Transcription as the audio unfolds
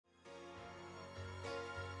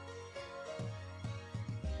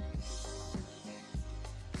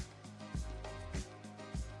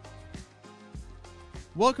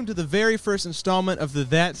Welcome to the very first installment of the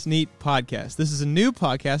That's Neat podcast. This is a new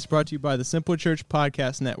podcast brought to you by the Simple Church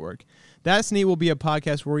Podcast Network. That's Neat will be a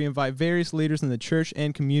podcast where we invite various leaders in the church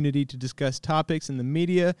and community to discuss topics in the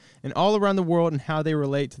media and all around the world and how they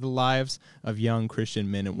relate to the lives of young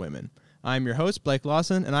Christian men and women. I'm your host, Blake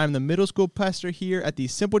Lawson, and I'm the middle school pastor here at the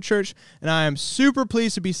Simple Church, and I am super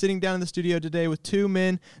pleased to be sitting down in the studio today with two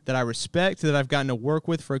men that I respect, that I've gotten to work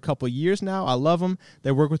with for a couple of years now. I love them.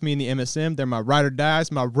 They work with me in the MSM. They're my ride or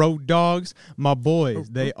dies, my road dogs, my boys.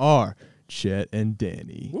 They are Chet and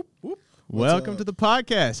Danny. Whoop, whoop. Welcome to the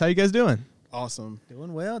podcast. How you guys doing? Awesome.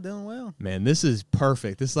 Doing well. Man, this is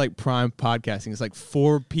perfect. This is like prime podcasting. It's like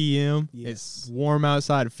 4 p.m. Yes. It's warm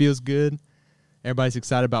outside. It feels good. Everybody's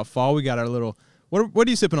excited about fall. We got our little... What are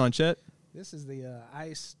you sipping on, Chet? This is the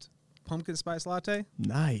iced pumpkin spice latte.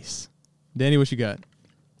 Nice. Danny, what you got?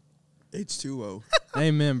 H2O.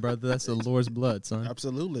 Amen, brother. That's the Lord's blood, son.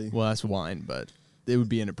 Absolutely. Well, that's wine, but it would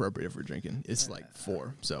be inappropriate if we're drinking. It's like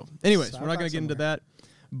 4. So, anyways, Stop we're not going by to get into somewhere. that.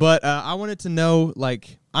 But I wanted to know,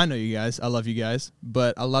 like, I know you guys. I love you guys.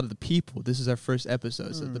 But a lot of the people, this is our first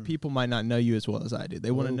episode, so the people might not know you as well as I do. They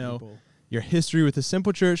want to know your history with the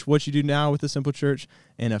Simple Church, what you do now with the Simple Church,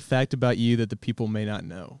 and a fact about you that the people may not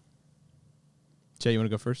know. Chet, you want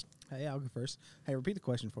to go first? Hey, I'll go first. Hey, repeat the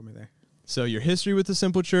question for me there. So your history with the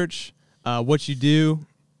Simple Church, what you do,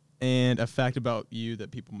 and a fact about you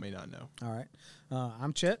that people may not know. All right.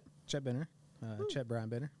 I'm Chet Benner, Chet Brian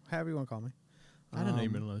Benner, however you want to call me. I didn't know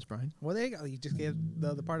your middle name was Brian. Well, there you go. You just gave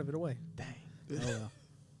the other part of it away. Dang. Oh,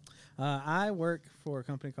 well. I work for a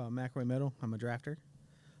company called McRoy Metal. I'm a drafter.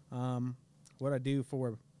 What I do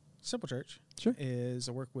for Simple Church is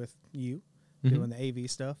I work with you doing the AV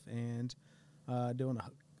stuff and doing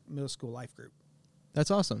a middle school life group.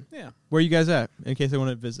 That's awesome. Yeah. Where are you guys at, in case they want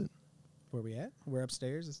to visit? Where we at? We're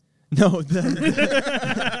upstairs. No, the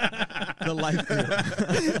life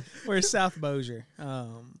group. We're South Bossier.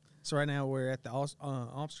 So right now we're at the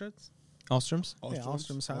Almstrom's. Alstrom's? Yeah,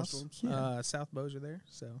 Alstrom's house. Alstrom's. Yeah. South Bossier there.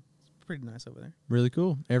 So it's pretty nice over there. Really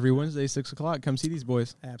cool. Every Wednesday, 6 o'clock. Come see these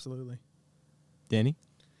boys. Absolutely. Danny?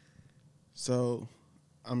 So,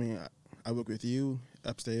 I mean, I work with you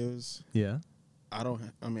upstairs. Yeah. I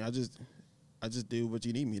just do what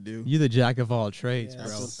you need me to do. You're the jack of all trades,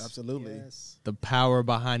 Yes. bro. Absolutely. Yes. The power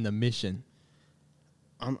behind the mission.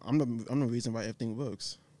 I'm the reason why everything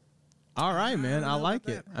works. All right, man. I know like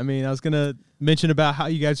about it. that. I mean, I was going to mention about how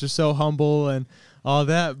you guys are so humble and all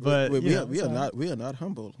that, but we yeah. are not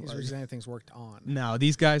humble. These Like, reasons anything's worked on. No,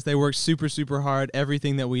 these guys, they work super, super hard.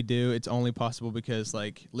 Everything that we do, it's only possible because,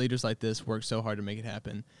 like, leaders like this work so hard to make it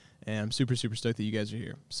happen. And I'm super, super stoked that you guys are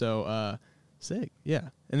here. So, sick. Yeah.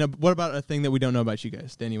 And what about a thing that we don't know about you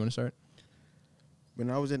guys? Danny, you want to start? when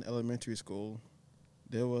I was in elementary school,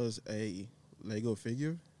 there was a Lego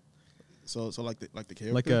figure. So like the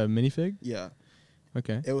character. Like a minifig? Yeah.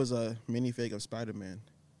 Okay. It was a minifig of Spider-Man.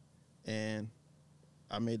 And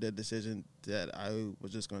I made the decision that I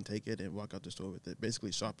was just going to take it and walk out the store with it.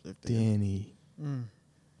 Basically shoplifting. Danny, Mm.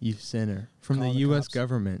 you sinner. From Call the the U.S. cops.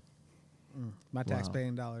 government. My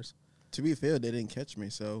taxpaying dollars. To be fair, they didn't catch me,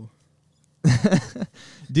 so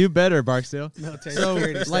Do better, Barksdale. Military So,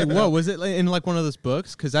 security. like, what? Was it in, like, one of those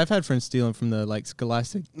books? Because I've had friends stealing from the, like,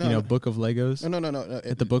 Scholastic, No. book of Legos no.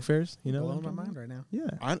 at the book fairs, you know? Blowing my mind right now. Yeah.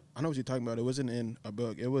 I know what you're talking about. It wasn't in a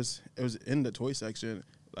book. It was in the toy section,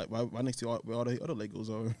 like right next to where all the other Legos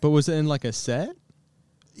are. But was it in, like, a set?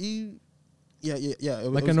 Yeah.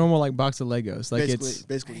 It Like was a normal, like, box of Legos? Like,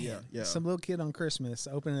 basically, yeah. Some little kid on Christmas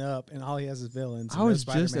opening it up and all he has is villains. I was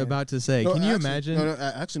just about to say, No, can you actually- imagine? No,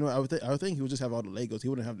 actually, no. I would think he would just have all the Legos. He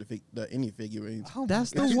wouldn't have any figurines. Oh,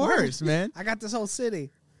 That's my the God. worst, man. I got this whole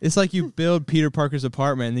city. It's like you build Peter Parker's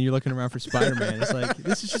apartment and then you're looking around for Spider-Man. It's like,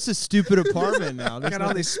 this is just a stupid apartment now. I There's got all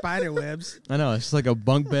nothing- these spider webs. I know, it's just like a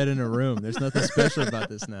bunk bed in a room. There's nothing special about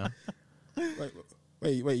this now.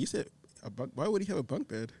 Wait. You said a bunk? Why would he have a bunk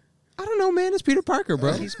bed? I don't know, man. It's Peter Parker,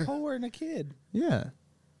 bro. He's poor and a kid. Yeah.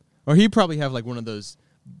 Or he'd probably have like one of those,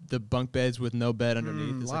 the bunk beds with no bed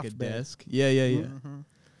underneath. It's like a loft bed. desk. Yeah. Mm-hmm.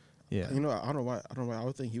 Yeah. You know, I don't know why. I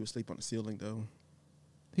would think he would sleep on the ceiling though.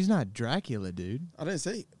 He's not Dracula, dude. I didn't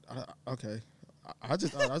say. Okay. I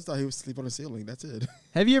just thought he would sleep on the ceiling. That's it.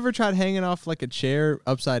 Have you ever tried hanging off like a chair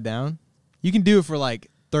upside down? You can do it for like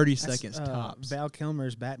 30 seconds tops. Val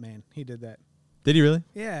Kilmer's Batman. He did that. Did he really?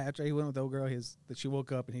 Yeah, after he went with the old girl, that she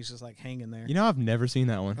woke up and he's just like hanging there. You know, I've never seen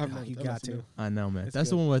that one. I've Oh, never- you I've got never seen to. it. I know, man. It's That's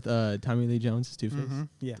the good. one with Tommy Lee Jones, Two-Face. Mhm.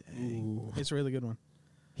 Yeah, it's a really good one.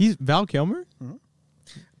 He's Val Kilmer?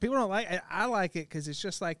 People don't like it. I like it because it's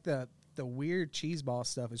just like the weird cheese ball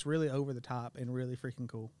stuff. It's really over the top and really freaking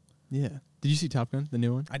cool. Yeah. Did you see Top Gun, the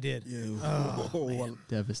new one? I did. Yeah. Oh, man.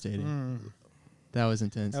 Devastating. That was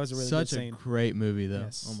intense. That was a really Such good a scene. great movie, though.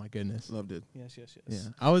 Yes. Oh my goodness. Loved it. Yes. Yeah,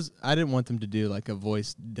 I didn't want them to do like a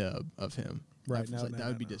voice dub of him. Right. I was No, like, no, that no,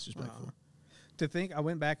 would be no. disrespectful. To think, I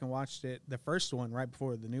went back and watched it, the first one right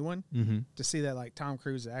before the new one, Mm-hmm. to see that like Tom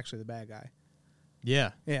Cruise is actually the bad guy.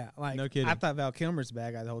 Yeah, Yeah, like No kidding. I thought Val Kilmer's the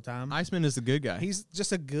bad guy the whole time. Iceman is the good guy. He's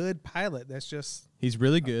just a good pilot. That's just, He's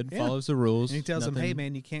really good. yeah. Follows the rules. and he tells him, nothing- "Hey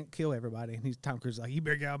man, you can't kill everybody." And Tom Cruise is like, "You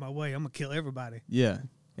better get out of my way. I'm gonna kill everybody." Yeah,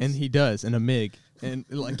 and he does in a MiG, and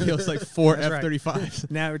it, like kills like 4 That's right.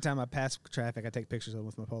 F-35s. Now every time I pass traffic, I take pictures of him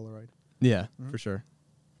with my Polaroid. Yeah, Mm-hmm. for sure.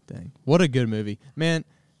 Dang, what a good movie, man!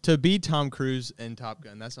 To be Tom Cruise in Top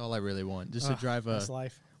Gun, that's all I really want. Just to drive That's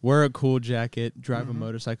life. wear a cool jacket, drive Mm-hmm. a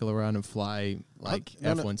motorcycle around, and fly like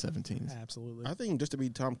no, no. F-117s. Absolutely. I think just to be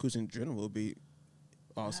Tom Cruise in general would be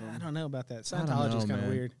awesome. I don't know about that. I don't Scientology's know, kind of man.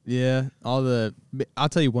 weird. Yeah, I'll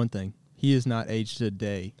tell you one thing: he is not aged a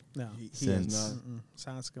day. No, He Since- has not.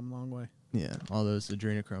 science come a long way. Yeah, all those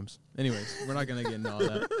adrenochrome. Anyways, we're not gonna get into all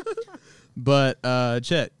that. But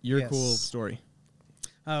Chet, your Yes. cool story.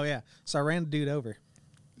 Oh yeah. So I ran a dude over.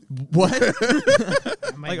 What?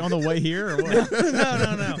 I mean- like on the way here or what?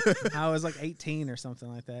 no. I was like 18 or something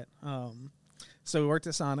like that. So we worked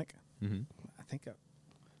at Sonic. Mhm. I think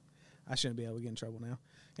I shouldn't be able to get in trouble now.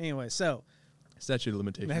 Anyway, so Statute of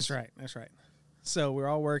limitations. that's right. So we're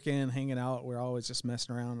all working, hanging out. We're always just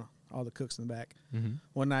messing around. All the cooks in the back. Mm-hmm.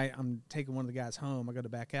 One night, I'm taking one of the guys home. I go to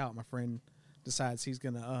back out. My friend decides he's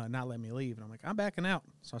gonna not let me leave, and I'm like, I'm backing out.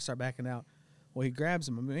 So I start backing out. Well, he grabs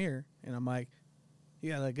him a mirror, and I'm like, you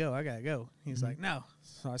gotta let go. I gotta go. He's like, no.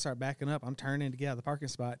 So I start backing up. I'm turning to get out of the parking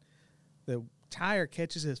spot. The tire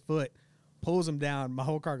catches his foot, pulls him down. My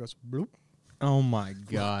whole car goes bloop. Oh my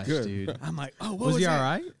gosh, Good. dude. I'm like, oh, what Was he that? all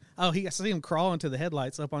right? Oh, I see him crawl into the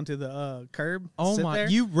headlights up onto the curb. Oh sit my! there.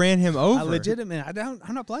 You ran him over. I legitimately,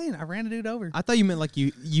 I'm not playing. I ran a dude over. I thought you meant like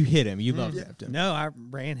you hit him. You love tapped him. No, I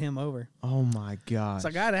ran him over. Oh my gosh. So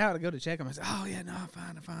I got out to go to check him. I said, "Oh yeah, no,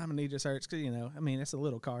 I'm fine." My knee just hurts because I mean, it's a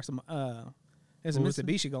little car. Some it's a What was it?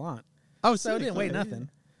 Mitsubishi Galant. oh, So it sick. didn't weigh Okay. nothing.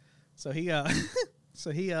 So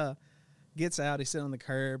he gets out. He's sitting on the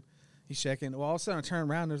curb. He's checking. Well, all of a sudden I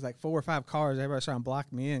turn around. There's like 4 or 5 cars. Everybody's trying to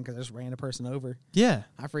block me in because I just ran a person over. Yeah.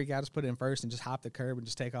 I freak out. Just put it in first and just hop the curb and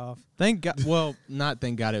just take off. Thank God. Well, not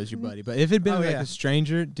thank God it was your buddy, but if it'd been Oh, like yeah. a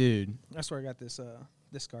stranger, dude. That's where I got this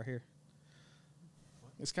scar here.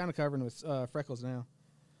 It's kind of covered with freckles now,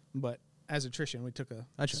 but as a Trishan, we took a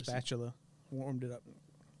I trust you. spatula, warmed it up.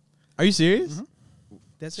 Are you serious?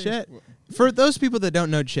 That's it. Chet. For those people that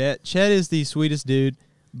don't know Chet, Chet is the sweetest dude,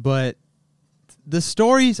 but the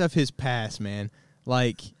stories of his past, man,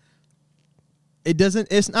 like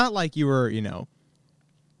it's not like you were,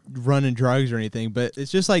 running drugs or anything, but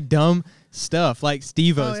it's just like dumb stuff, like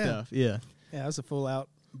Steve-O Oh, yeah. stuff. Yeah. Yeah, I was a full out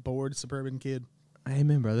bored suburban kid.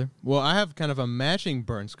 Amen, brother. Well, I have kind of a matching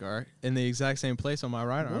burn scar in the exact same place on my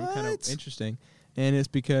right arm. Kind of What? interesting. And it's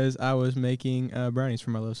because I was making brownies for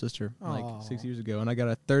my little sister like Aw. 6 years ago, and I got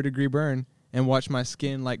a 3rd-degree burn and watched my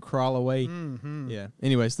skin like crawl away. Mm-hmm. Yeah.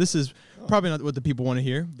 Anyways, this is probably not what the people want to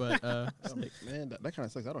hear, but Man, that kind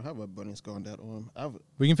of sucks. I don't have a burning scar on that arm.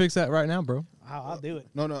 we can fix that right now, bro. I'll do it.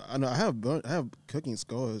 No. I have cooking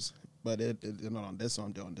scars, but they're not on this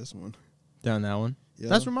one. They're on this one. Down that one. Yeah.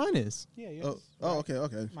 That's where mine is. Yeah, Okay.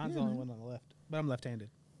 Mine's the only one on the left, but I'm left-handed.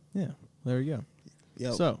 Yeah. There you go.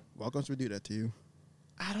 Yeah. So welcome to do that to you.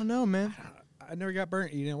 I don't know, man. I never got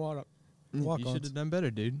burnt. You didn't walk You on. should have done better,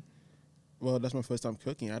 dude. Well, that's my first time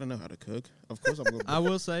cooking. I don't know how to cook. Of course, I'm going I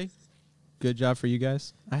will say, good job for you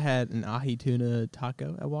guys. I had an ahi tuna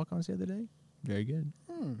taco at Walk-Ons the other day. Very good.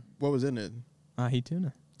 What was in it? Ahi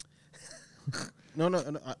tuna. No.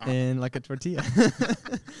 And like a tortilla.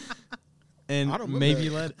 and I don't remember maybe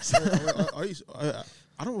that. lettuce.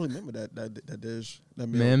 I don't really remember that dish. That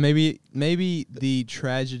meal. Man, maybe the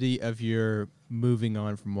tragedy of your moving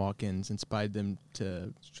on from Walk-Ins inspired them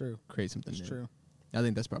to It's true. create something It's new. true. I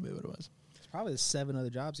think that's probably what it was. It's probably the 7 other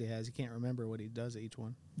jobs he has. He can't remember what he does at each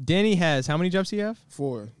one. Danny has, how many jobs do you have?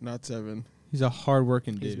 4, not 7. He's a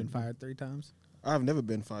hard-working dude. He's been fired 3 times. I've never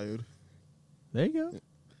been fired. There you go.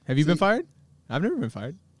 Have you been See- fired? I've never been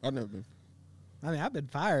fired. I've never been. I mean, I've been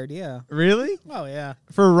fired. Yeah. Really? Oh yeah.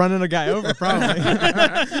 For running a guy over, probably.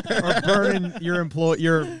 Or burning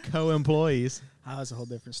your co-employees. Oh, that's a whole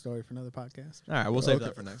different story for another podcast. All right, we'll save Okay.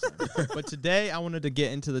 that for next time. But today I wanted to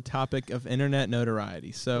get into the topic of internet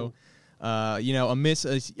notoriety. So, amidst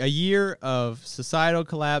a year of societal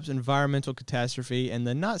collapse, environmental catastrophe, and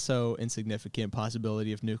the not so insignificant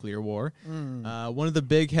possibility of nuclear war, one of the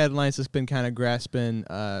big headlines that's been kind of grasping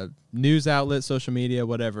news outlets, social media,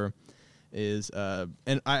 whatever, is,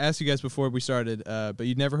 and I asked you guys before we started, but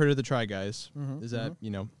you'd never heard of the Try Guys. Is that,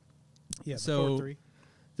 Yeah, So- before 3.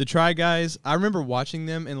 The Try Guys, I remember watching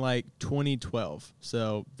them in like 2012.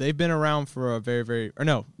 So they've been around for a very, very, or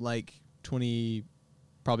no, like 20,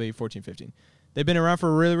 probably 14, 15. They've been around for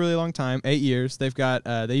a really, really long time, 8 years. They've got,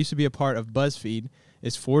 they used to be a part of BuzzFeed.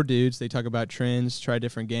 It's 4 dudes. They talk about trends, try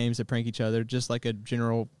different games, they prank each other, just like a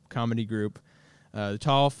general comedy group. The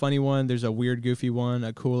tall, funny one, there's a weird, goofy one,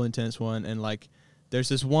 a cool, intense one, and like there's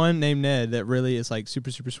this one named Ned that really is like super,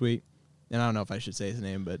 super sweet. And I don't know if I should say his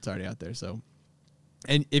name, but it's already out there, so.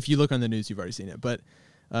 And if you look on the news, you've already seen it. But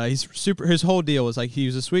he's super. His whole deal was like he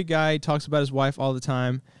was a sweet guy. He talks about his wife all the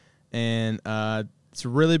time, and it's a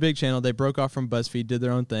really big channel. They broke off from BuzzFeed, did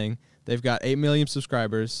their own thing. They've got 8 million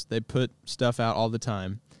subscribers. They put stuff out all the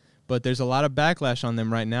time, but there's a lot of backlash on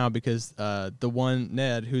them right now because the one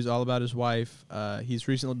Ned, who's all about his wife, he's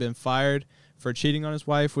recently been fired for cheating on his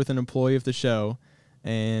wife with an employee of the show,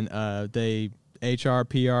 and they. HR,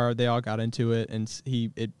 PR, they all got into it, and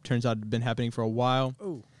it turns out it had been happening for a while.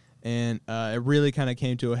 Ooh. And it really kind of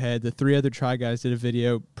came to a head. The 3 other Try Guys did a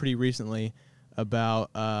video pretty recently about,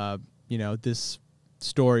 this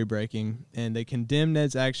story breaking, and they condemned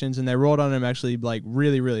Ned's actions, and they rolled on him actually, like,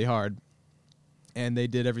 really, really hard. And they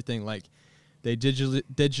did everything, like, they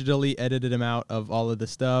digitally edited him out of all of the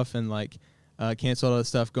stuff and, like, canceled all the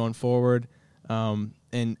stuff going forward.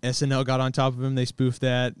 And SNL got on top of him. They spoofed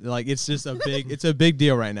that. Like, it's just it's a big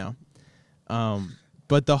deal right now.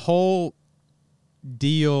 But the whole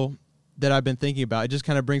deal that I've been thinking about, it just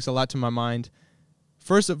kind of brings a lot to my mind.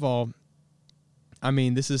 First of all, I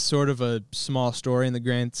mean, this is sort of a small story in the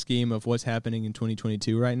grand scheme of what's happening in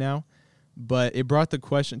 2022 right now. But it brought the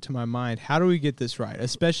question to my mind, how do we get this right?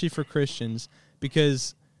 Especially for Christians,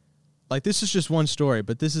 because like this is just one story,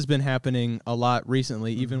 but this has been happening a lot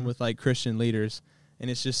recently, even with like Christian leaders. And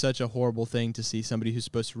it's just such a horrible thing to see somebody who's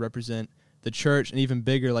supposed to represent the church and even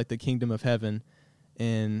bigger, like the kingdom of heaven,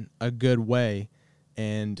 in a good way.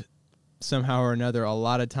 And somehow or another, a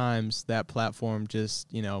lot of times that platform just,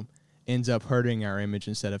 ends up hurting our image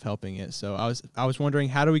instead of helping it. So I was wondering,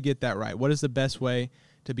 how do we get that right? What is the best way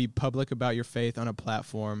to be public about your faith on a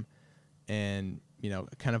platform and,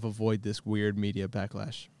 kind of avoid this weird media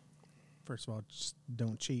backlash? First of all, just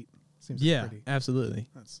don't cheat. Seems Yeah, like pretty. absolutely.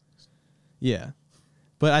 That's, Yeah.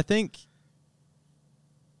 But I think,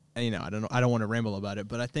 I don't know. I don't want to ramble about it,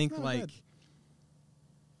 but I think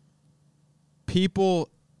people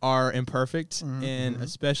are imperfect, and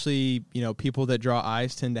especially, people that draw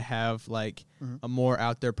eyes tend to have like a more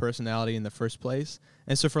out there personality in the first place.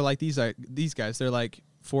 And so for like these guys, they're like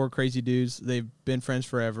 4 crazy dudes. They've been friends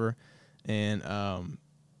forever, and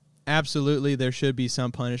absolutely there should be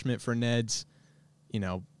some punishment for Ned's,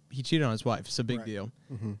 he cheated on his wife. It's a big deal.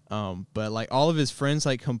 But like all of his friends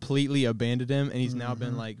like completely abandoned him, and he's now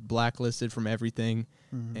been like blacklisted from everything.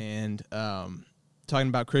 And talking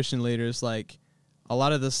about Christian leaders, like a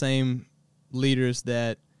lot of the same leaders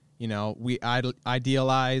that, we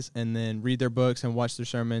idealize and then read their books and watch their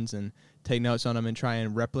sermons and take notes on them and try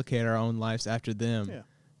and replicate our own lives after them. Yeah.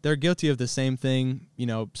 They're guilty of the same thing,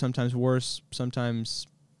 sometimes worse, sometimes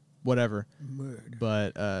whatever. murder.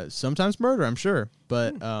 But sometimes murder, I'm sure.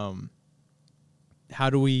 But how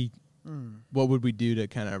do we, what would we do to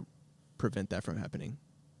kind of prevent that from happening?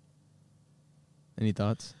 Any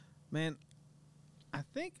thoughts? Man, I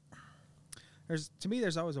think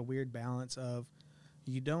there's always a weird balance of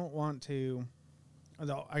you don't want to,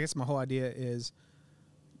 I guess my whole idea is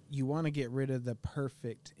you want to get rid of the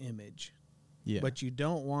perfect image. Yeah. But you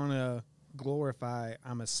don't want to glorify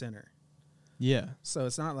I'm a sinner. Yeah. So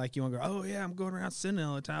it's not like you want to go, oh, yeah, I'm going around sinning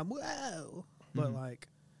all the time. Whoa. But, like,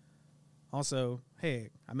 also, hey,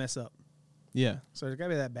 I mess up. Yeah. So there's got to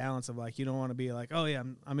be that balance of, like, you don't want to be like, oh, yeah,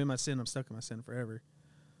 I'm in my sin. I'm stuck in my sin forever.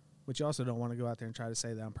 But you also don't want to go out there and try to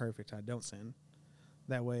say that I'm perfect. I don't sin.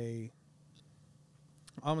 That way,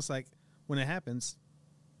 almost like when it happens,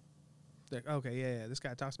 they're like, okay, yeah, this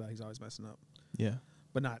guy talks about he's always messing up. Yeah.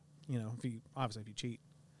 But not, if you cheat.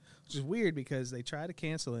 Which is weird because they try to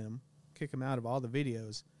cancel him, kick him out of all the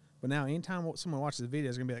videos. But now anytime someone watches the video,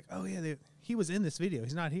 it's going to be like, oh, yeah, he was in this video.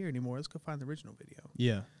 He's not here anymore. Let's go find the original video.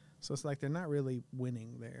 Yeah. So it's like they're not really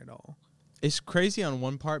winning there at all. It's crazy on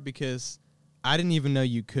one part because I didn't even know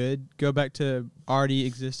you could go back to already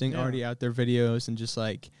out there videos and just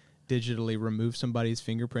like digitally remove somebody's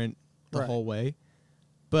fingerprint the whole way.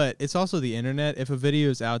 But it's also the internet. If a video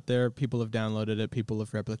is out there, people have downloaded it, people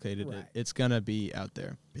have replicated it. It's going to be out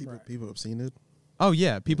there. People have seen it. Oh,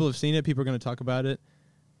 yeah. People have seen it. People are going to talk about it.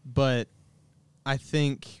 But I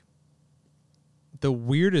think the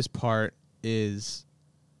weirdest part is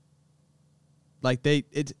like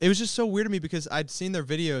it was just so weird to me because I'd seen their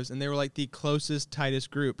videos and they were like the closest, tightest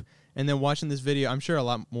group. And then watching this video, I'm sure a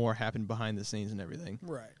lot more happened behind the scenes and everything.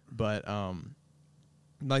 Right. But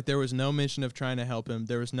like there was no mention of trying to help him.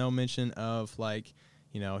 There was no mention of like,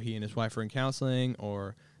 he and his wife were in counseling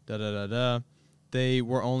or da-da-da-da. They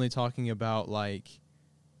were only talking about like,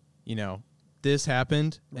 this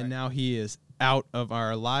happened and now he is out of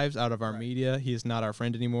our lives, out of our media. He is not our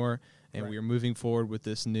friend anymore. And we are moving forward with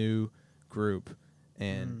this new group.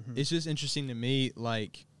 And it's just interesting to me,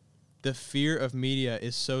 like, the fear of media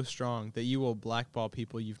is so strong that you will blackball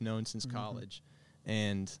people you've known since college.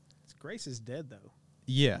 And grace is dead, though.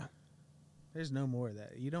 Yeah. There's no more of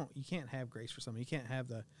that. You can't have grace for something. You can't have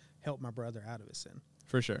the help my brother out of his sin.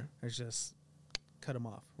 For sure. There's just cut him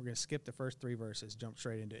off. We're going to skip the first 3 verses, jump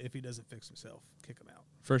straight into if he doesn't fix himself, kick him out.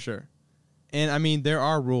 For sure. And, I mean, there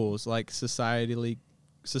are rules, like societally,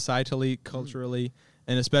 culturally,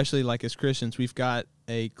 and especially, like, as Christians, we've got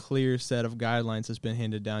a clear set of guidelines that's been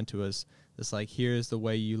handed down to us. It's like, here's the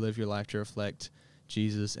way you live your life to reflect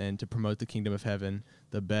Jesus and to promote the kingdom of heaven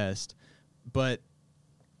the best. But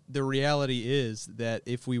the reality is that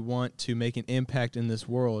if we want to make an impact in this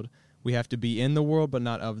world, we have to be in the world but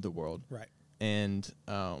not of the world. Right. And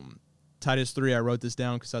Titus 3, I wrote this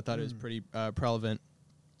down because I thought it was pretty prevalent.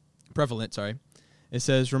 It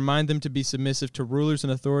says, remind them to be submissive to rulers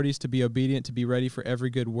and authorities, to be obedient, to be ready for every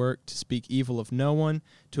good work, to speak evil of no one,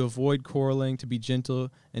 to avoid quarreling, to be gentle,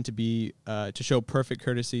 and to show perfect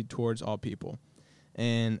courtesy towards all people.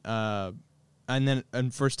 And then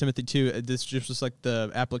in 1 Timothy 2, this just was like the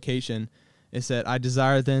application. It said, I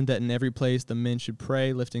desire then that in every place the men should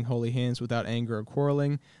pray, lifting holy hands without anger or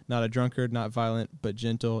quarreling, not a drunkard, not violent, but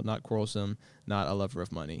gentle, not quarrelsome, not a lover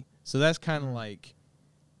of money. So that's kind of like,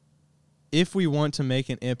 if we want to make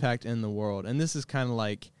an impact in the world, and this is kind of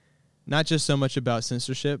like not just so much about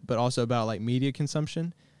censorship, but also about like media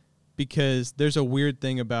consumption, because there's a weird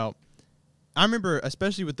thing about, I remember,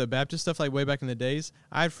 especially with the Baptist stuff, like way back in the days,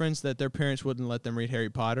 I had friends that their parents wouldn't let them read Harry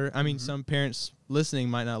Potter. I mean, some parents listening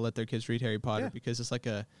might not let their kids read Harry Potter because it's like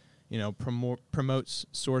a, promotes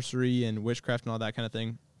sorcery and witchcraft and all that kind of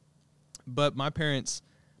thing. But my parents,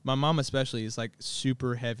 my mom especially, is like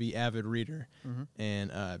super heavy, avid reader.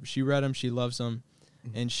 And she read them, she loves them.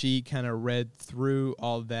 And she kind of read through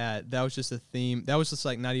all that. That was just a theme. That was just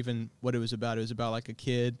like not even what it was about. It was about like a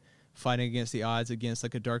kid fighting against the odds, against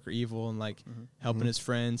like a darker evil, and like helping his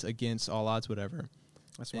friends against all odds, whatever.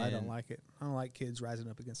 That's why I don't like it. I don't like kids rising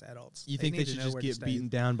up against adults. You think they should just get beaten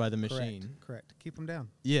down by the machine? Correct. Keep them down.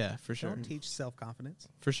 Yeah, for sure. Don't teach self-confidence.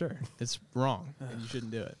 For sure. It's wrong, and you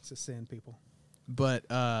shouldn't do it. It's a sin, people. But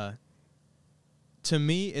to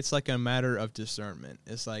me, it's like a matter of discernment.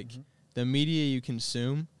 It's like the media you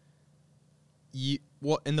consume,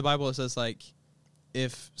 in the Bible it says like,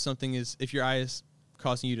 if your eye is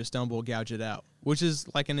causing you to stumble, gouge it out, which is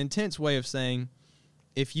like an intense way of saying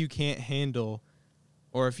if you can't handle,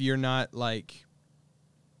 or if you're not like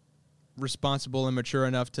responsible and mature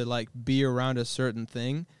enough to like be around a certain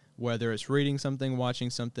thing, whether it's reading something, watching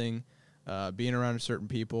something, being around certain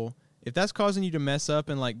people, if that's causing you to mess up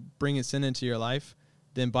and like bringing sin into your life,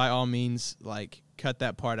 then by all means like cut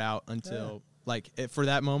that part out until for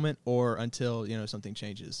that moment, or until something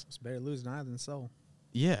changes. It's better lose an eye than soul.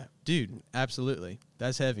 Yeah, dude, absolutely.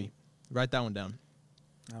 That's heavy. Write that one down.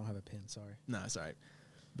 I don't have a pen, sorry. No, it's all right.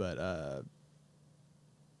 But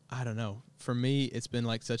I don't know. For me, it's been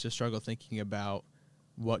like such a struggle thinking about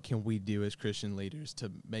what can we do as Christian leaders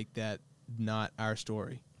to make that not our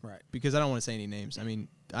story. Right. Because I don't want to say any names. I mean,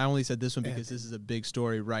 I only said this one because this is a big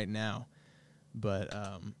story right now. But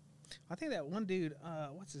I think that one dude,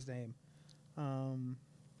 what's his name?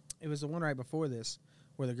 It was the one right before this,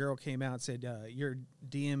 where the girl came out and said, "You're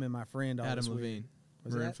DMing my friend." All Adam Levine,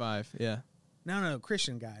 Maroon 5, yeah. No,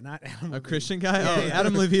 Christian guy, not Adam Levine. A Christian guy? Yeah.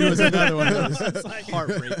 Adam Levine was another one. It's like,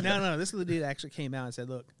 heartbreaking. No, this is the dude that actually came out and said,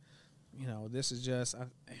 "Look, this is just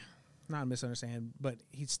not a misunderstanding," but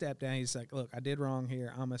he stepped down. He's like, "Look, I did wrong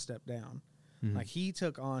here. I'm gonna step down." Like he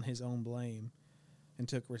took on his own blame and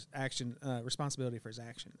took responsibility for his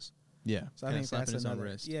actions. Yeah. So I think that's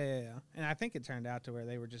another. Yeah. And I think it turned out to where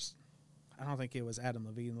they were just. I don't think it was Adam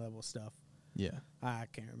Levine level stuff. Yeah. I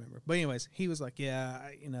can't remember. But anyways, he was like, "Yeah,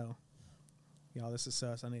 y'all, this is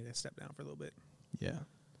sus. I need to step down for a little bit." Yeah.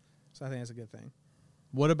 So I think that's a good thing.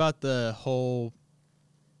 What about the whole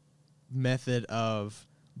method of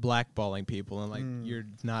blackballing people and like you're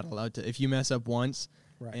not allowed to, if you mess up once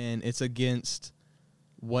and it's against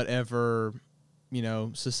whatever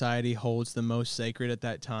society holds the most sacred at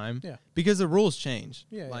that time, because the rules change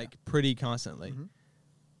pretty constantly.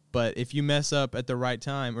 But if you mess up at the right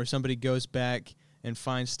time, or somebody goes back and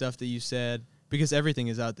finds stuff that you said, because everything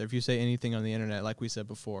is out there. If you say anything on the internet, like we said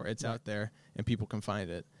before, it's out there and people can find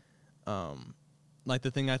it. like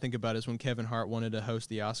the thing I think about is when Kevin Hart wanted to host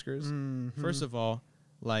the Oscars. Mm-hmm. First of all,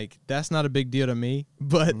 like that's not a big deal to me,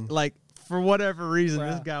 but like for whatever reason,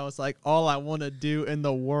 this guy was like, all I want to do in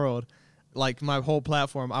the world, like my whole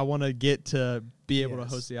platform, I want to get to be able to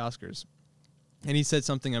host the Oscars. And he said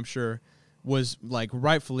something I'm sure was like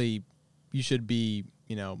rightfully you should be,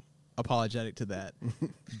 you know, apologetic to that.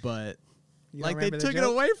 But like they took it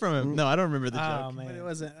away from him. No, I don't remember the joke. Oh man, but it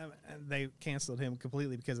wasn't. They canceled him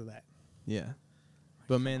completely because of that. Yeah.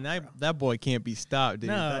 But man, that boy can't be stopped, dude.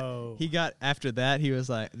 No. He got after that. He was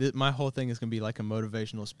like, my whole thing is gonna be like a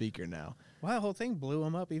motivational speaker now. Well, the whole thing blew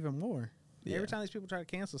him up even more. Yeah. Every time these people try to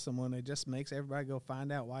cancel someone, it just makes everybody go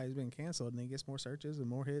find out why he's been canceled, and he gets more searches and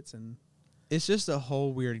more hits. And it's just a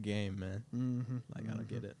whole weird game, man. mm-hmm. Like I don't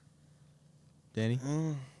get it. Danny?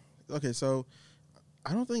 Okay, so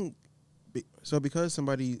I don't think because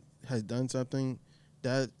somebody has done something,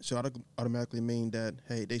 that should automatically mean that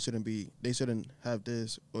hey, they shouldn't have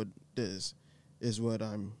this or this is what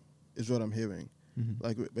I'm hearing. Mm-hmm.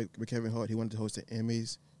 Like with Kevin Hart, he wanted to host the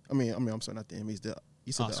Emmys. I'm sorry, not the Emmys.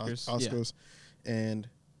 You said Oscars. the Oscars, and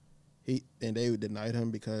they denied him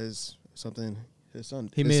because something his son.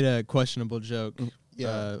 He made a questionable joke.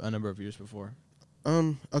 Yeah. A number of years before.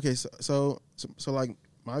 Okay. So like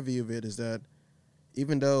my view of it is that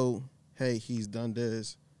even though hey he's done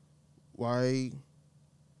this, why?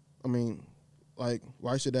 I mean, like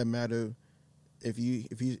why should that matter? If he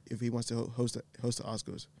wants to host the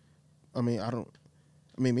Oscars,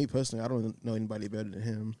 me personally, I don't know anybody better than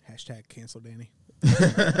him. Hashtag cancel Danny.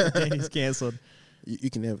 Danny's canceled.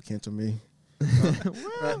 You can never cancel me.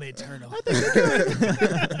 I'm eternal.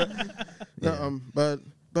 No, but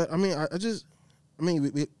I mean,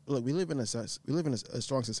 we live in a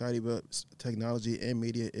strong society, but technology and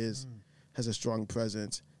media has a strong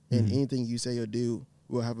presence, and anything you say or do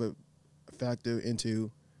will have a factor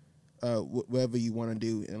into whatever you want to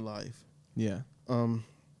do in life. Yeah. I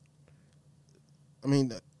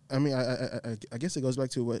guess it goes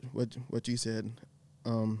back to what you said.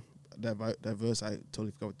 That verse, I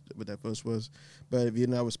totally forgot what that verse was. But if you're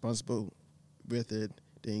not responsible with it,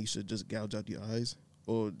 then you should just gouge out your eyes,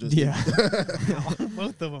 or just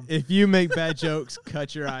both of them. If you make bad jokes,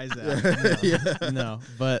 cut your eyes out. No,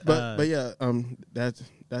 but yeah,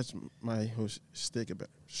 that's my whole stick about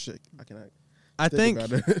shit. I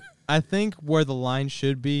think where the line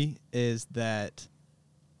should be is that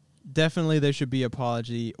definitely there should be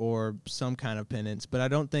apology or some kind of penance, but I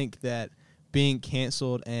don't think that being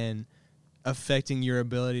canceled and affecting your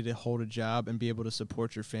ability to hold a job and be able to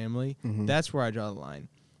support your family, that's where I draw the line.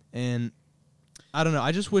 And I don't know.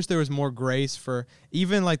 I just wish there was more grace for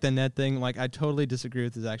even like the Ned thing. Like I totally disagree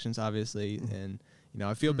with his actions, obviously, and you know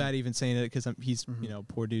I feel bad even saying it because he's you know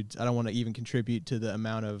poor dude. I don't want to even contribute to the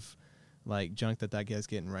amount of like junk that guy's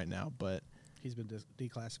getting right now. But he's been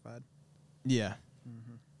declassified. Yeah,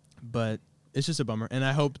 but it's just a bummer. And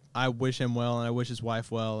I wish him well, and I wish his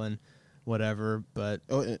wife well, and whatever. But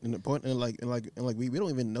and the point, and we don't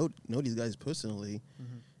even know these guys personally.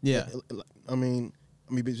 Yeah, I mean,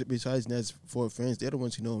 besides Ned's 4 friends, they're the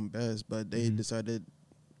ones who know him best. But they decided,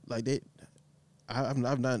 like I've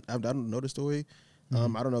not know the story. I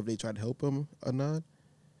don't know if they tried to help him or not.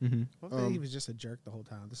 What if he was just a jerk the whole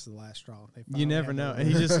time? This is the last straw. You never know, and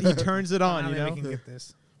he turns it on. You know, we can get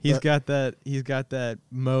this. He's got that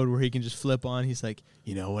mode where he can just flip on. He's like,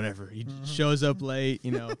 you know, whatever. He shows up late,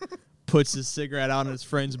 you know, puts his cigarette out on his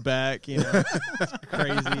friend's back, you know, it's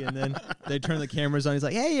crazy. And then they turn the cameras on. He's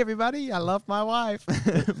like, hey, everybody, I love my wife.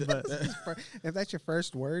 But if that's your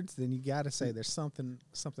first words, then you got to say there's something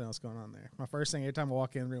else going on there. My first thing every time I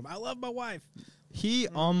walk in the room, I love my wife. He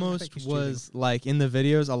almost was like in the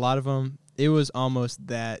videos, a lot of them, it was almost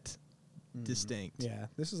that distinct. Yeah,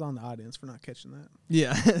 this is on the audience for not catching that.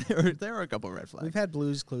 Yeah, there were a couple of red flags. We've had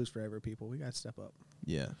Blues Clues forever, people. We got to step up.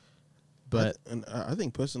 Yeah, but I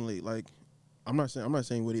think personally, like, I'm not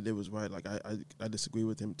saying what he did was right. Like, I disagree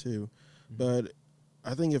with him too, but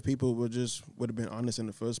I think if people would have been honest in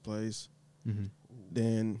the first place,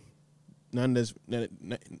 then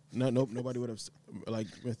nobody would have like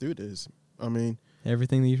went through this. I mean,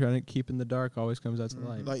 everything that you're trying to keep in the dark always comes out to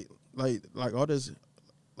light. Like all this.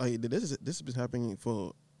 Like this has been happening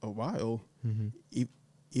for a while.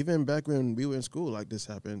 Even back when we were in school, like this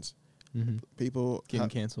happens. People getting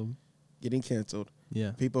canceled.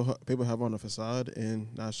 Yeah. People have on a facade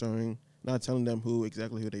and not telling them who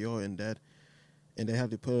they are, and they have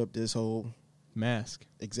to put up this whole mask.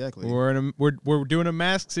 Exactly. We're doing a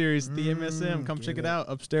mask series at the MSM. Come check it out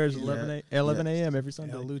upstairs at 11 a.m. every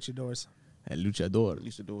Sunday. Luchadors. At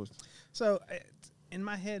Luchador. So in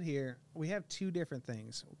my head here, we have two different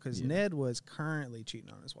things because Yeah. Ned was currently cheating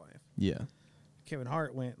on his wife. Yeah. Kevin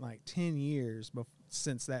Hart went like 10 years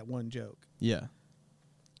since that one joke, Yeah.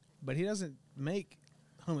 but he doesn't make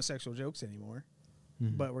homosexual jokes anymore.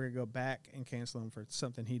 Mhm. But we're gonna go back and cancel him for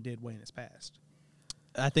something he did way in his past.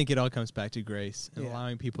 I think it all comes back to grace and Yeah.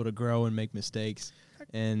 allowing people to grow and make mistakes,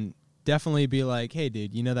 and definitely be like, hey,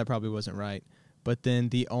 dude, you know that probably wasn't right. But then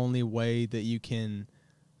the only way that you can,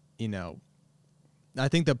 I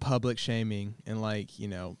think the public shaming and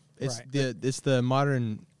it's Right. it's the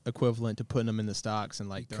modern equivalent to putting them in the stocks and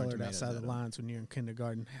like throwing Colored tomatoes outside at the 'em. lines when you're in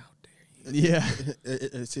kindergarten. How dare you? Yeah.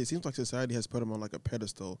 It seems like society has put them on like a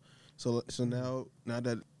pedestal. So now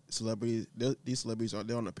that celebrities, these celebrities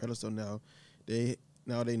they're on a pedestal now. They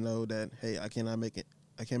know that hey, I can't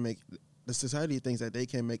make. The society thinks that they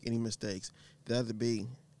can't make any mistakes. They have to be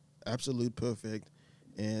absolute perfect,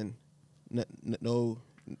 and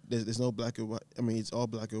there's no black or white. I mean, it's all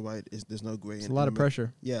black or white. There's no gray. It's a lot of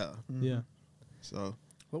pressure. Yeah. Mhm. Yeah. So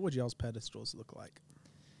What would y'all's pedestals look like?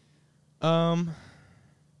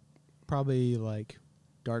 Probably like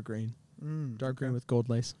dark green. Dark green with gold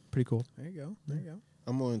lace. Pretty cool. There you go. There you go.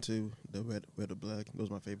 I'm more into the red or black. Those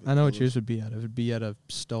are my favorite. I know what colors. yours would be out of. It would be out of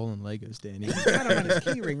stolen Legos, Danny. He's got him on his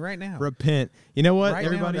key ring right now. Repent. You know what, Right now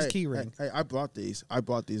everybody? on his key ring. Hey, I brought these.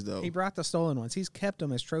 though. He brought the stolen ones. He's kept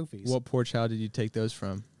them as trophies. What poor child did you take those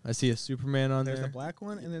from? I see a Superman on There's there. the black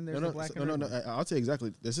one, and then there's no, the black no, and no, red no. one. I'll tell you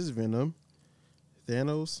exactly. This is Venom.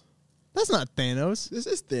 Thanos. That's not Thanos. This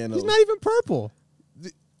is Thanos. He's not even purple.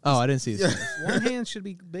 Oh, I didn't see his Yeah. face. One hand should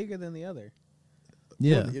be bigger than the other.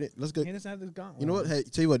 Yeah. Let's go. He doesn't have this gauntlet. You know what? Hey,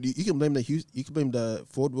 tell you what. You can blame you can blame the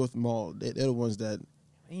Fort Worth Mall. They're the ones that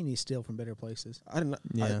He needs to steal from better places. I didn't.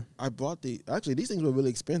 Yeah. I bought actually these things were really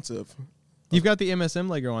expensive. You've got the MSM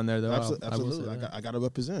Lego on there, though. Absolutely. I got to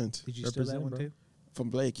represent Did you steal that Represent, one bro. too? from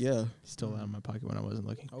Blake. Yeah. Still out of my pocket when I wasn't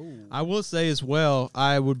looking. Oh, I will say as well,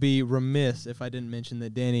 I would be remiss if I didn't mention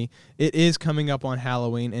that Danny, it is coming up on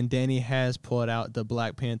Halloween, and Danny has pulled out the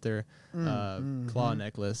Black Panther claw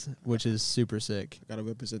necklace, which is super sick. Got to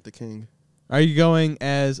represent the king. Are you going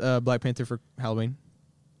as Black Panther for Halloween?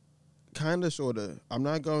 Kind of, sort of. I'm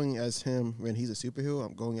not going as him when he's a superhero.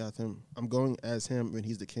 I'm going as him when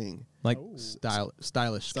he's the king. Like Oh.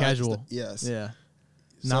 stylish, casual. Yes. Yeah.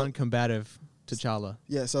 So- Non-combative T'Challa.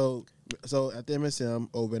 Yeah. So at the MSM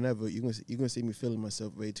or whenever you're gonna see me feeling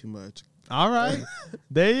myself way too much. All right.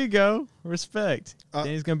 There you go. Respect. Uh,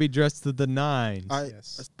 Danny's going to be dressed to the nines.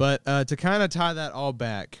 yes. But to kind of tie that all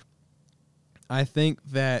back, I think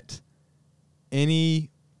that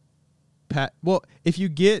if you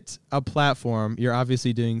get a platform, you're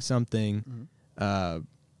obviously doing something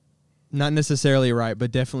not necessarily right,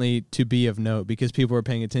 but definitely to be of note because people are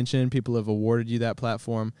paying attention. People have awarded you that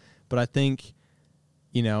platform. But I think,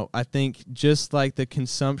 just like the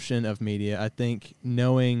consumption of media, I think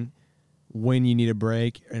knowing when you need a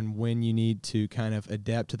break and when you need to kind of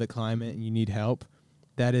adapt to the climate and you need help,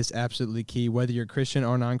 that is absolutely key, whether you're Christian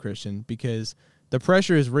or non-Christian, because the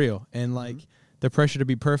pressure is real and the pressure to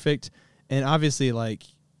be perfect. And obviously,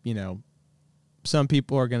 some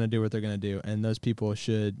people are going to do what they're going to do, and those people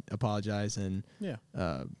should apologize and,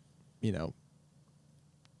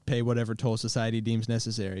 pay whatever toll society deems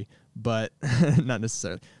necessary, but not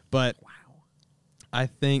necessarily. But I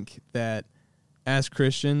think that as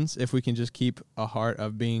Christians, if we can just keep a heart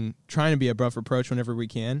of trying to be above reproach whenever we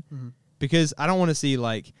can, because I don't want to see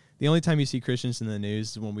the only time you see Christians in the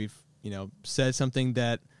news is when we've, said something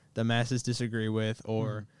that the masses disagree with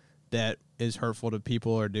or that is hurtful to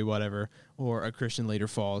people or do whatever, or a Christian leader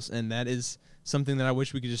falls. And that is something that I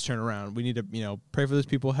wish we could just turn around. We need to, pray for those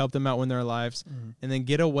people, help them out when they're alive, and then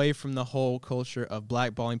get away from the whole culture of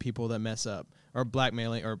blackballing people that mess up or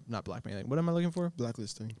blackmailing or not blackmailing. What am I looking for?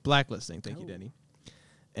 Blacklisting. Blacklisting. Thank you, Denny.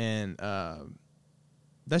 And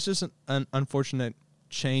that's just an unfortunate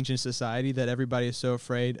change in society that everybody is so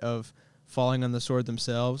afraid of falling on the sword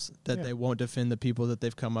themselves that they won't defend the people that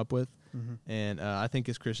they've come up with. And I think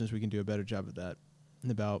as Christians we can do a better job of that,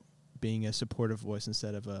 about being a supportive voice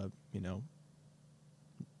instead of a,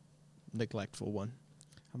 neglectful one.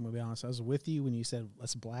 I'm gonna be honest. I was with you when you said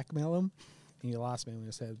let's blackmail him, and you lost me when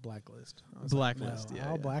you said blacklist. I was Blacklist, like, no, yeah,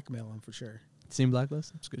 I'll yeah. blackmail him for sure. Seen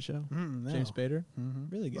Blacklist? It's a good show. No. James Spader,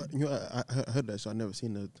 really good. I heard that, so I never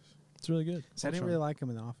seen it. It's really good. So I didn't really like him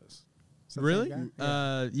in The Office. Is that the Really? same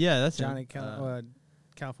guy? Yeah, that's Johnny him.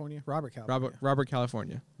 California. Robert California. Robert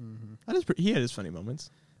California. That is he had his funny moments.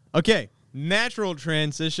 Okay, natural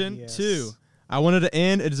transition Yes. to I wanted to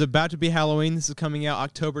end. It is about to be Halloween. This is coming out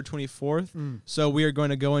October 24th. So we are going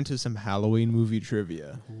to go into some Halloween movie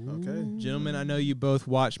trivia. Okay. Gentlemen, I know you both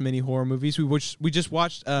watch many horror movies. We just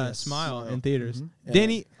watched Smile Smile. in theaters. And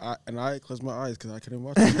Danny, I closed my eyes because I couldn't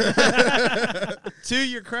watch it. to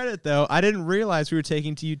your credit, though, I didn't realize we were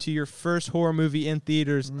taking you to your first horror movie in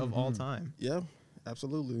theaters of all time. Yeah,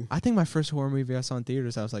 absolutely. I think my first horror movie I saw in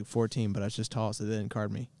theaters, I was like 14, but I was just tall, so they didn't card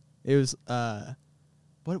me. It was,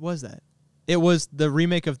 what was that? It was the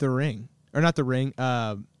remake of The Ring. Or not The Ring.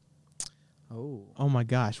 Oh my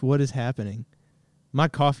gosh, what is happening? My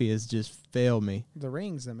coffee has just failed me. The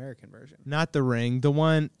Ring's the American version. Not The Ring. The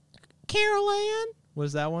one, Carol Ann? What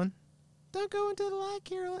is that one? Don't go into the light,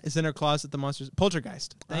 Carol Ann. It's in her closet, the monsters.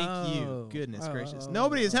 Poltergeist. Thank you. Goodness gracious.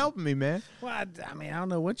 Nobody is helping me, man. Well, I mean, I don't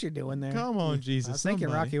know what you're doing there. Come on, Jesus. I was thinking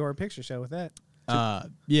somebody. Rocky Horror Picture Show with that.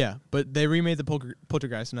 Yeah, but they remade the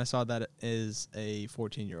Poltergeist, and I saw that as a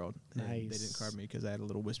 14-year-old. Nice. They didn't card me because I had a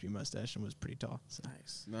little wispy mustache and was pretty tall. So.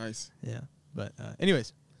 Nice. Yeah, but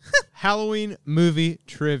anyways, Halloween movie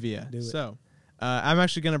trivia. Do it. So I'm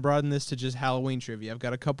actually going to broaden this to just Halloween trivia. I've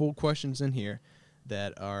got a couple questions in here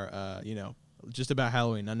that are, just about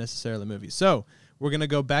Halloween, not necessarily movies. So we're going to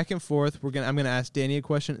go back and forth. I'm going to ask Danny a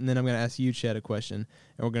question, and then I'm going to ask you, Chet, a question.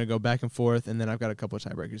 And we're going to go back and forth, and then I've got a couple of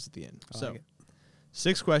tiebreakers at the end. I So like it.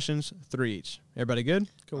 6 questions, 3 each. Everybody good?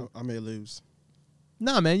 Cool. I may lose.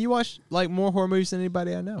 Nah, man, you watch like more horror movies than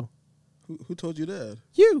anybody I know. Who told you that?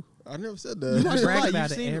 You. I never said You that. watch I a brag lot. about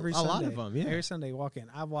You've it seen every a Sunday. lot of them, yeah. Every Sunday walk in.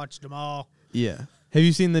 I've watched them all. Yeah. Have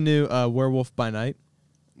you seen the new Werewolf by Night?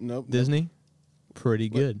 Nope. Disney? Pretty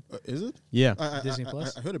What? good. Is it? Yeah. Disney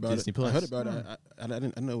Plus? I heard about Disney it. Plus. I heard about it. I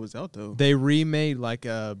didn't know it was out though. They remade like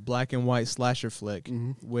a black and white slasher flick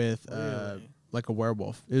with Really? like a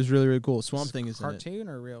werewolf. It was really, really cool. Swamp Is it Thing is in it. cartoon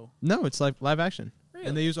or real No, it's like live action.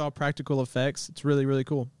 And they use all practical effects. It's really, really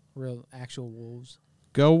cool. actual wolves?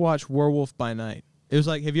 Go watch Werewolf by Night. It was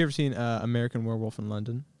like, have you ever seen American Werewolf in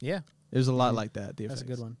London? Yeah, It was a lot like that. The that's a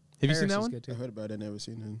effects. good one. Have you seen Paris that is one? Good I too. heard about it. Never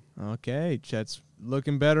seen him. Okay, Chet's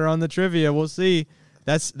looking better on the trivia. We'll see.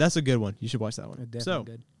 That's a good one. You should watch that one. Definitely So,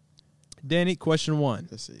 good. Danny, question 1.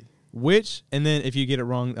 Let's see. Which, and then if you get it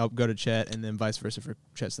wrong, I'll go to Chet, and then vice versa for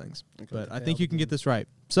Chet's things. Okay. But I Okay, think I'll you can begin. get this right.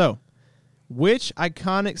 So, which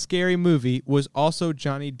iconic scary movie was also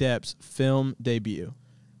Johnny Depp's film debut?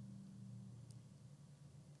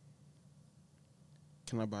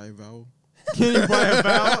 Can I buy a vowel? Can you buy a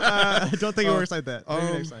vowel? I don't think it works like that.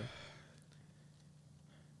 Maybe next time.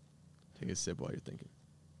 Take a sip while you're thinking.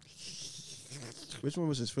 Which one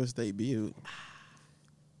was his first debut?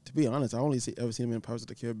 To be honest, I only ever seen him in Pirates of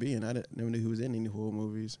the Caribbean. I never knew he was in any horror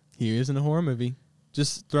movies. He is in a horror movie.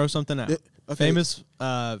 Just throw something out. Okay. Famous,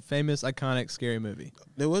 iconic, scary movie.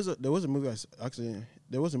 There was a movie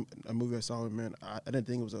there was a movie I saw him in. I didn't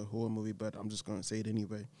think it was a horror movie, but I'm just gonna say it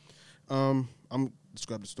anyway. I'm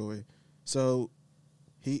describe the story. So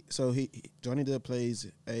he Johnny Depp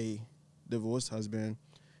plays a divorced husband,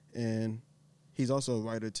 and he's also a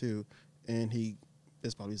writer too. And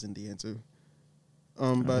this probably isn't the answer.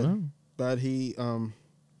 But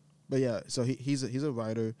yeah, so he's a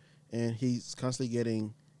writer, and he's constantly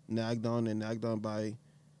getting nagged on by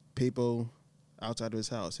people outside of his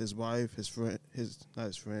house. His wife, his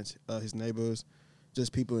neighbors,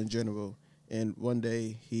 just people in general. And one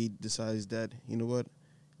day he decides that, you know what,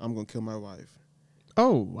 I'm gonna kill my wife.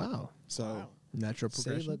 Oh, wow. So Wow. Natural See,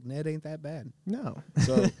 progression. look, Ned ain't that bad. No.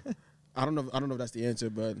 so I don't know if that's the answer,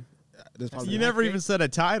 but there's probably You never even said a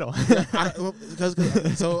title. I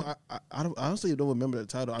honestly don't remember the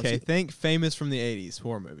title. Okay, think famous from the 80s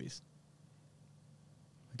horror movies.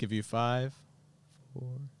 I'll give you 5, 4,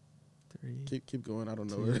 3, Keep going. I don't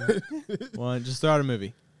know. 1. Just throw out a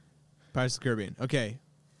movie. Pirates of the Caribbean. Okay.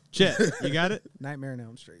 Chet, you got it? Nightmare on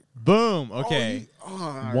Elm Street. Boom. Okay.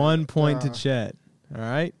 Oh, 1 point to Chet. All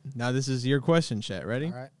right. Now this is your question, Chet. Ready?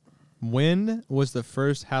 All right. When was the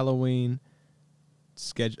first Halloween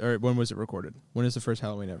schedule, or when was it recorded? When is the first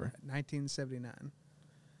Halloween ever? 1979.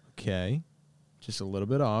 Okay. Just a little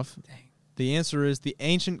bit off. Dang. The answer is the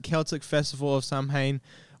ancient Celtic festival of Samhain,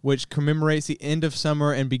 which commemorates the end of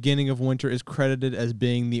summer and beginning of winter, is credited as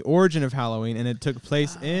being the origin of Halloween, and it took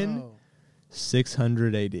place in Oh.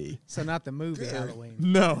 600 AD. So not the movie Halloween.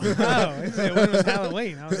 No. Oh, it said when was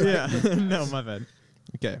Halloween? I was Yeah. like, No, my bad.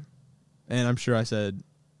 Okay. And I'm sure I said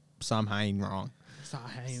Samhain wrong.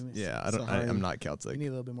 Samhain. Yeah, Samhain. I'm not You Celtic. need a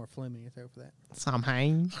little bit more phlegm in your throat for that.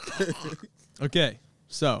 Samhain. Okay.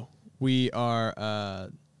 So we are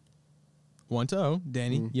 1-0.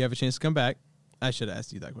 Danny, you have a chance to come back. I should have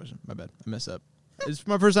asked you that question. My bad. I messed up. It's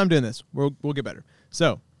my first time doing this. We'll get better.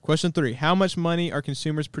 So, question 3. How much money are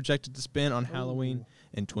consumers projected to spend on Halloween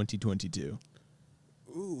in 2022?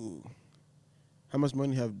 Ooh. How much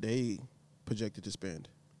money have they projected to spend?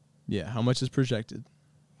 Yeah, how much is projected?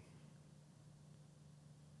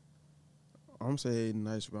 I'm saying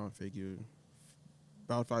nice round figure.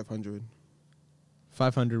 About 500.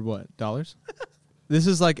 500 what? Dollars? This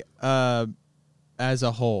is like as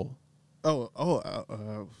a whole. Oh,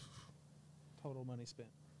 Total money spent.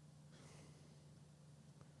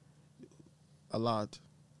 a lot.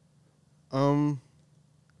 You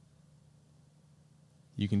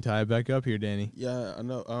can tie it back up here, Danny. Yeah, I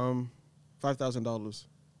know. $5,000.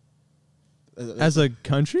 As a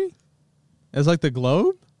country? As like the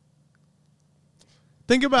globe?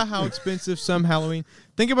 Think about how expensive some Halloween.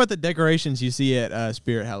 Think about the decorations you see at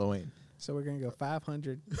Spirit Halloween. So we're gonna go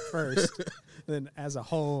 500 first, then as a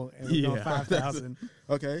whole, and we're going Yeah. 5,000.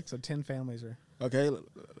 Okay. So 10 families are. Okay.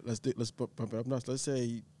 Let's bump it up. Let's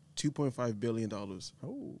say $2.5 billion.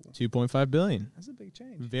 Oh, 2.5 billion. that's a big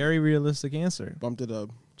change. Very realistic answer. Bumped it up.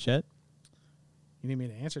 Chet, You need me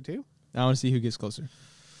to answer too? I want to see who gets closer.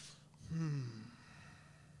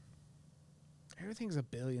 Everything's a $1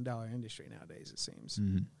 billion industry nowadays. It seems.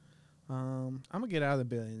 Mhm. I'm gonna get out of the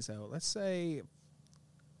billions though. Let's say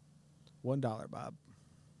 $1, Bob.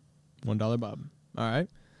 $1 Bob. All right.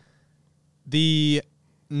 The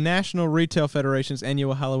National Retail Federation's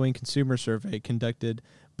annual Halloween consumer survey conducted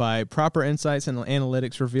by Proper Insights and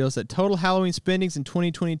Analytics reveals that total Halloween spendings in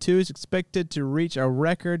 2022 is expected to reach a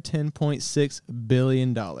record $10.6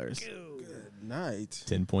 billion. Good night.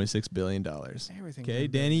 $10.6 billion. Everything. Okay,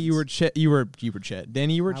 Danny, you were Chet. You were Chet.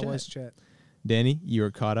 Danny, you were I Chet. was Chet. Danny, you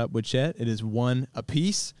are caught up with Chet. It is 1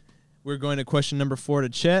 apiece. We're going to question number 4 to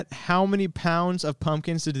Chet. How many pounds of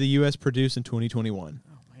pumpkins did the U.S. produce in 2021?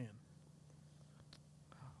 Oh man.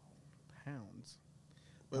 Pounds.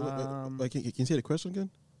 Wait, can you say the question again?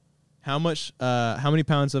 How many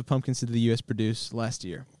pounds of pumpkins did the U.S. produce last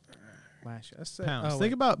year? Last year. Let's say, Pounds. oh, Think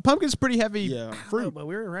wait. about pumpkins. Pretty heavy Yeah. fruit. No, but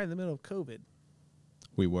we were right in the middle of COVID.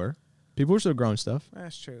 We were. People were still growing stuff.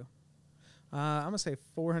 That's true. I'm gonna say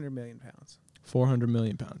 400 million pounds. 400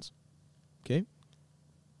 million pounds. Okay.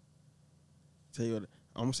 Tell you what,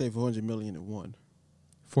 I'm gonna say 400 million and one.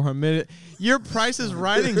 400 million. Your price is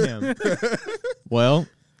riding him. Well,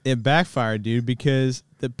 it backfired, dude, because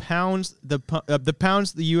the pounds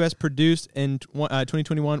the U.S. produced in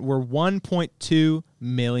 2021 were 1.2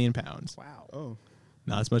 million pounds. Wow. Oh,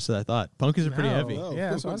 Not as much as I thought. Pumpkins are pretty No. heavy. Oh.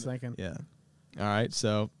 Yeah, that's what I was thinking. Yeah. All right.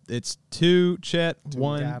 So it's 2 Chet,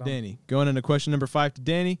 1 Got 'em. Danny. Going into question number 5 to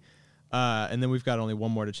Danny. And then we've got only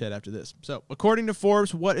one more to Chet after this. So, according to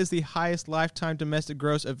Forbes, what is the highest lifetime domestic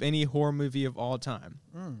gross of any horror movie of all time?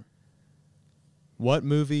 What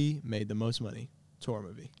movie made the most money? It's a horror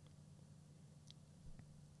movie.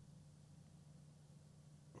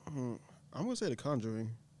 I'm gonna say The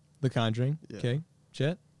Conjuring. The Conjuring. Yeah. Okay.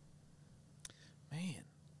 Chet? Man.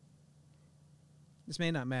 This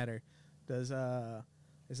may not matter. Does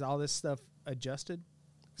is all this stuff adjusted?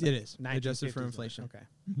 It is. Adjusted for 1950s, inflation. Okay.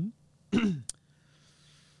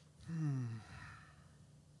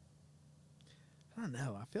 I don't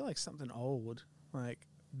know. I feel like something old, like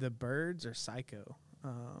The Birds or Psycho.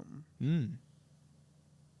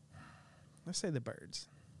 Let's say The Birds.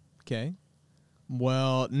 Okay.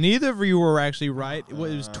 Well, neither of you were actually right. It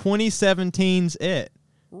was 2017's It.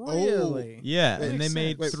 Really? Yeah, Wait, and they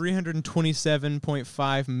makes made sense.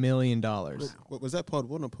 $327.5 million. What was that part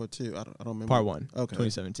 1 or part 2? I don't remember. Part 1, Okay.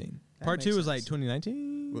 2017. That Part 2 makes was like sense.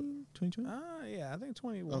 2019, 2020. Yeah, I think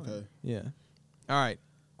 21. Okay. Yeah. All right.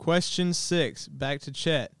 Question 6. Back to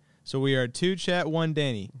Chet. So we are 2 Chet, 1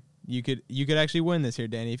 Danny. You could actually win this here,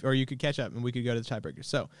 Danny, or you could catch up and we could go to the tiebreaker.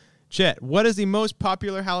 So, Chet, what is the most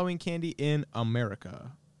popular Halloween candy in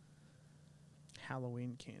America?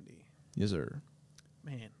 Halloween candy. Yes, sir.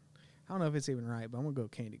 Man, I don't know if it's even right, but I'm going to go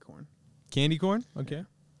candy corn. Candy corn? Okay.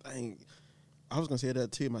 Dang. I was gonna say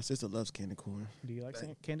that too. My sister loves candy corn. Do you like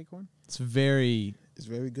candy corn? It's a very It's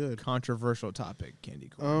very good. controversial topic, candy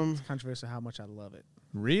corn. It's controversial how much I love it.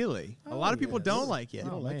 Really? A lot of people yes. don't like it.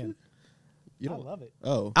 Oh, like man. it? You I don't love it.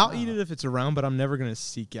 Oh. I'll eat it if it's around, but I'm never going to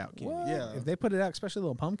seek out candy. What? Yeah. If they put it out, especially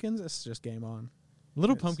little pumpkins, it's just game on.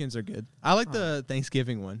 Little Yes. pumpkins are good. I like the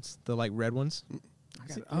Thanksgiving ones, the like red ones.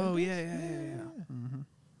 Oh, yeah. Mm-hmm.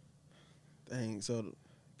 Dang. So,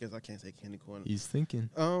 guess I can't say candy corn. He's thinking.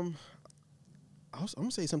 I'm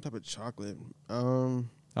gonna say some type of chocolate. I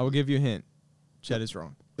will give you a hint. Chet is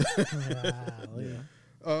wrong.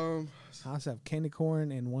 I also have candy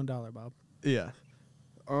corn and $1, Bob. Yeah.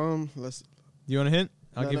 Let's. You want a hint?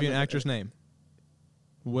 I'll No, give no, you an no, actor's name.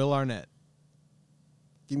 Will Arnett.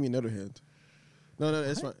 Give me another hint. No,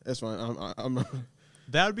 that's fine. That's fine. I'm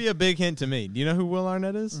That would be a big hint to me. Do you know who Will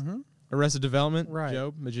Arnett is? Mm-hmm. Arrested Development. Right.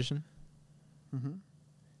 Joe, magician. Mm-hmm.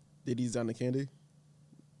 Did he design the candy?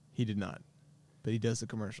 He did not, but he does the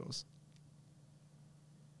commercials.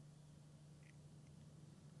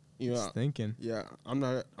 You know, Just thinking. yeah, I'm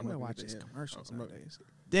not gonna gonna watch get his the hint. commercials I'm not- nowadays.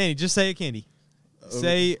 Danny, just say a candy.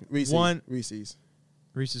 Say Reese's. one. Reese's.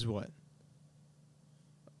 Reese's what?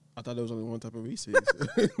 I thought there was only one type of Reese's.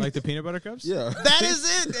 Like the peanut butter cups? Yeah. That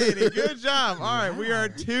is it, Danny. Good job. All right, we are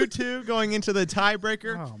 2-2 going into the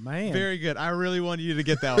tiebreaker. Oh man, Very good. I really wanted you to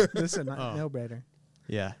get that one. this is Oh. no better.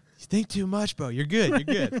 Yeah. You think too much, Bo. You're good.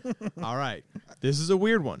 You're good. All right. This is a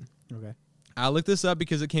weird one. Okay. I looked this up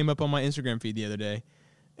because it came up on my Instagram feed the other day,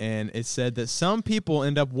 and it said that some people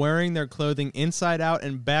end up wearing their clothing inside out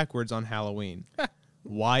and backwards on Halloween.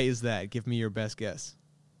 Why is that? Give me your best guess.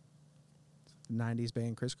 90s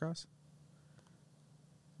band Crisscross.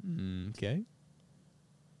 Okay.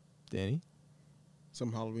 Danny?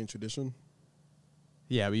 Some Halloween tradition.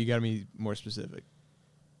 Yeah, but you got to be more specific.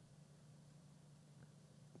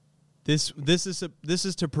 This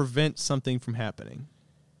is to prevent something from happening.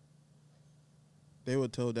 They were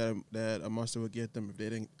told that a monster would get them if they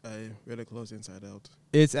didn't wear their clothes inside out.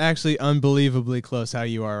 It's actually unbelievably close how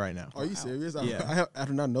you are right now. Are you serious? Yeah. I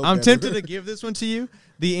do not know. I'm better. tempted to give this one to you.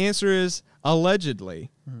 The answer is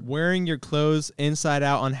allegedly. Wearing your clothes inside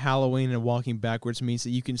out on Halloween and walking backwards means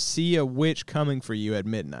that you can see a witch coming for you at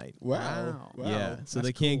midnight. Wow. Yeah, so That's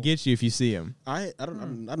they can't cool. get you if you see them. I do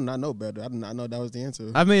not know better. I do not know that was the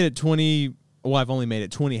answer. I've made it 20. Well, I've only made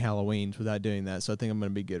it 20 Halloweens without doing that, so I think I'm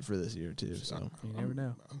going to be good for this year too. So You never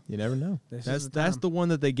know. you never know. This That's is the that's time. the one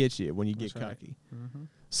that they get you when you That's get right. cocky. Mm-hmm.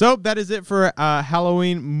 So that is it for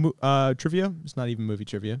Halloween trivia. It's not even movie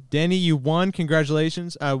trivia. Danny, you won.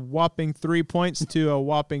 Congratulations. A whopping 3 points to a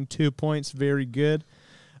whopping 2 points. Very good.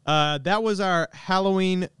 That was our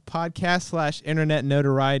Halloween podcast / internet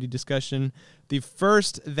notoriety discussion. The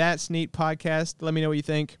first That's Neat podcast. Let me know what you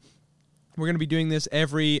think. We're going to be doing this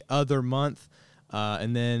every other month.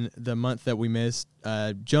 And then the month that we missed,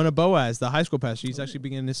 Jonah Boaz, the high school pastor, he's actually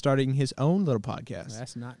beginning starting his own little podcast.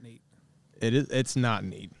 That's not neat. It is. It's not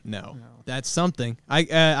neat. No, No. that's something.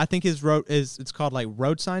 I think his road is. It's called like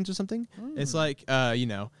road signs or something. It's like That's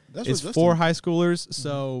it's what for Justin- high schoolers.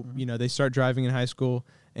 So they start driving in high school,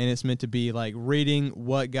 and it's meant to be like reading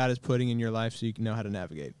what God is putting in your life, so you can know how to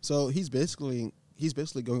navigate. So he's basically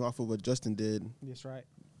going off of what Justin did. That's right.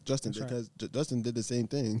 Justin That's did right. because Justin did the same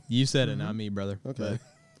thing. You said it, not me, brother. Okay.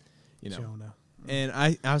 But, Jonah. and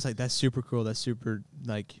I was like, that's super cool. That's super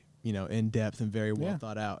like in depth and very well Yeah.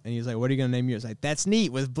 thought out. And he's like, what are you gonna name yours? Like, that's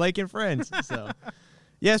neat with Blake and friends. So.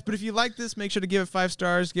 Yes, but if you like this, make sure to give it 5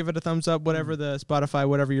 stars, give it a thumbs up, whatever the Spotify,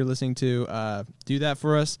 whatever you're listening to, do that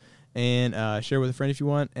for us, and share with a friend if you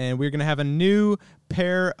want. And we're going to have a new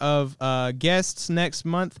pair of guests next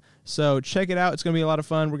month, so check it out. It's going to be a lot of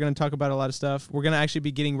fun. We're going to talk about a lot of stuff. We're going to actually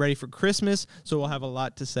be getting ready for Christmas, so we'll have a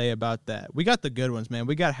lot to say about that. We got the good ones, man.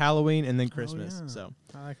 We got Halloween and then Christmas. yeah. So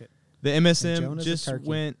I like it. the And MSM Jonah's a just turkey.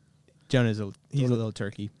 went. Jonah's he's a little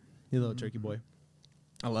turkey. He's a little turkey boy.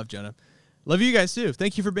 I love Jonah. Love you guys too.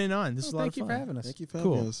 Thank you for being on. This is a lot Thank of you fun. for having us. Thank you for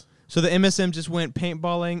Cool. having us. So the MSM just went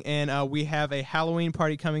paintballing, and we have a Halloween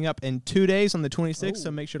party coming up in 2 days on the 26th, so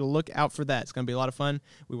make sure to look out for that. It's going to be a lot of fun.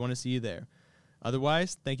 We want to see you there.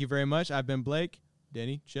 Otherwise, thank you very much. I've been Blake.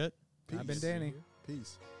 Danny, Chet. I've been Danny.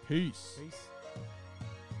 Peace. Peace. Peace.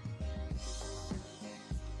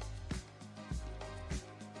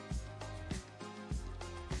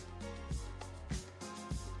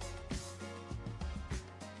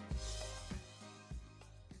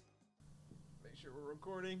 Make sure we're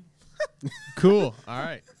recording. Cool. All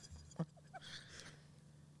right.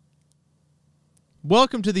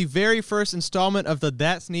 Welcome to the very first installment of the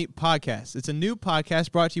That's Neat podcast. It's a new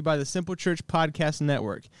podcast brought to you by the Simple Church Podcast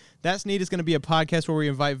Network. That's Neat is going to be a podcast where we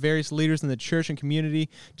invite various leaders in the church and community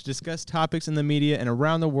to discuss topics in the media and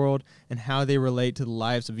around the world and how they relate to the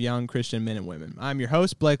lives of young Christian men and women. I'm your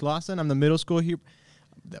host, Blake Lawson. I'm the middle school here.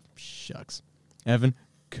 Shucks. Evan,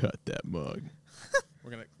 cut that mug.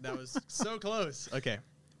 That was so close. Okay.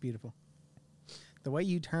 Beautiful. The way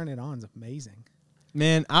you turn it on is amazing.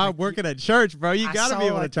 Man, I work at a church, bro. You I got to saw, be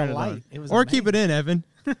able to like, the turn it light. on. It was Or keep it amazing. in, Evan.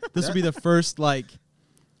 This will be the first,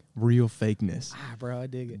 real fakeness. Bro, I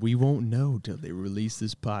dig it. We won't know till they release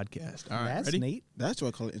this podcast. All right, That's ready? neat. That's what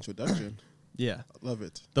I call it introduction. Yeah. I love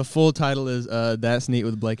it. The full title is That's Neat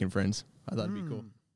with Blake and Friends. I thought it'd be cool.